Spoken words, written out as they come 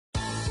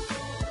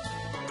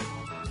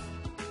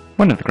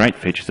One of the great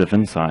features of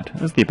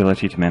Vinsight is the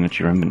ability to manage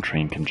your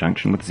inventory in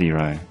conjunction with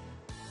Xero.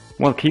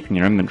 While keeping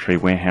your inventory,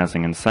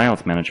 warehousing and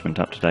sales management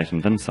up to date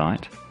in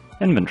Vinsight,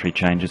 inventory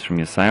changes from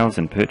your sales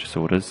and purchase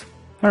orders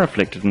are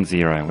reflected in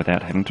Xero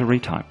without having to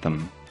retype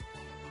them.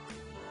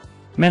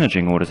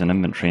 Managing orders and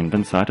inventory in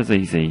Vinsight is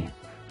easy.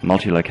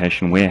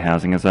 Multi-location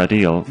warehousing is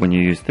ideal when you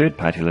use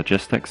third-party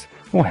logistics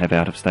or have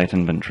out-of-state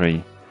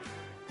inventory.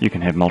 You can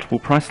have multiple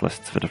price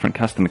lists for different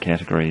customer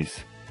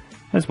categories,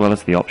 as well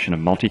as the option of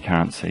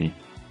multi-currency,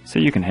 so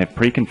you can have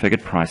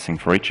pre-configured pricing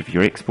for each of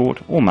your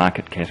export or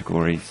market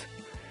categories.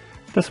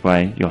 This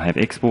way you'll have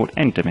export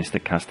and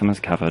domestic customers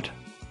covered.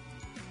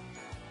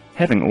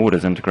 Having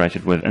orders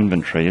integrated with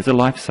inventory is a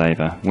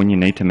lifesaver when you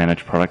need to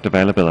manage product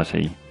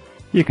availability.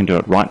 You can do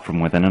it right from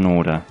within an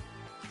order.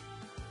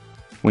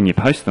 When you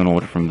post an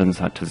order from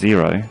Vinsight to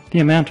Xero, the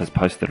amount is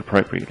posted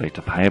appropriately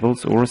to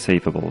payables or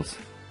receivables,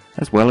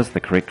 as well as the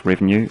correct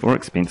revenue or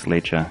expense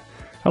ledger,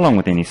 along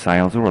with any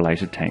sales or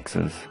related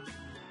taxes.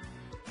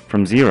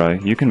 From Xero,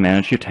 you can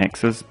manage your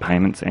taxes,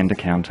 payments and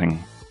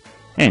accounting.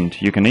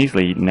 And you can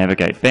easily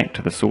navigate back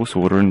to the source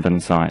order in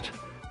Vinsight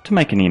to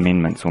make any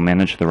amendments or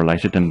manage the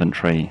related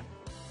inventory.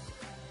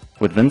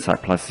 With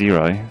Vinsight plus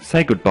Xero,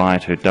 say goodbye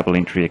to double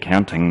entry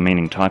accounting,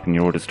 meaning typing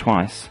your orders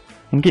twice,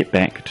 and get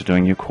back to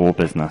doing your core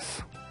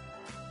business.